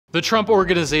The Trump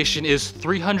Organization is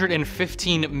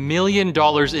 $315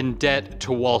 million in debt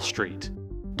to Wall Street.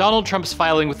 Donald Trump's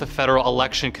filing with the Federal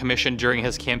Election Commission during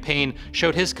his campaign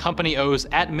showed his company owes,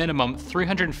 at minimum,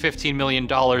 $315 million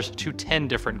to 10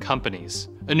 different companies.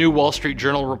 A new Wall Street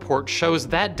Journal report shows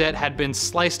that debt had been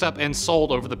sliced up and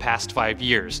sold over the past 5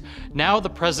 years. Now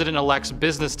the president-elect's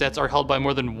business debts are held by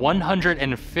more than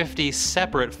 150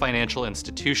 separate financial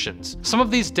institutions. Some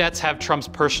of these debts have Trump's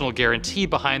personal guarantee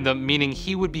behind them, meaning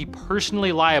he would be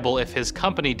personally liable if his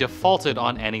company defaulted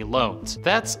on any loans.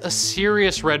 That's a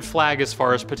serious red flag as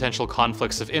far as potential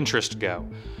conflicts of interest go.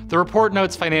 The report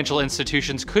notes financial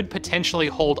institutions could potentially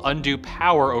hold undue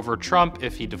power over Trump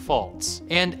if he defaults.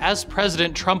 And as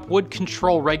president, Trump would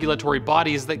control regulatory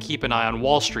bodies that keep an eye on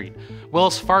Wall Street.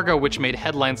 Wells Fargo, which made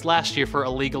headlines last year for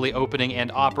illegally opening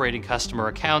and operating customer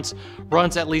accounts,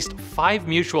 runs at least 5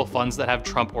 mutual funds that have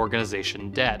Trump Organization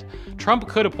debt. Trump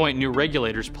could appoint new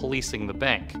regulators policing the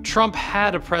bank. Trump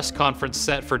had a press conference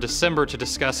set for December to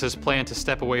discuss his plan to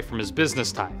step away from his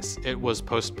business ties. It was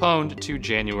postponed to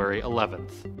January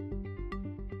 11th.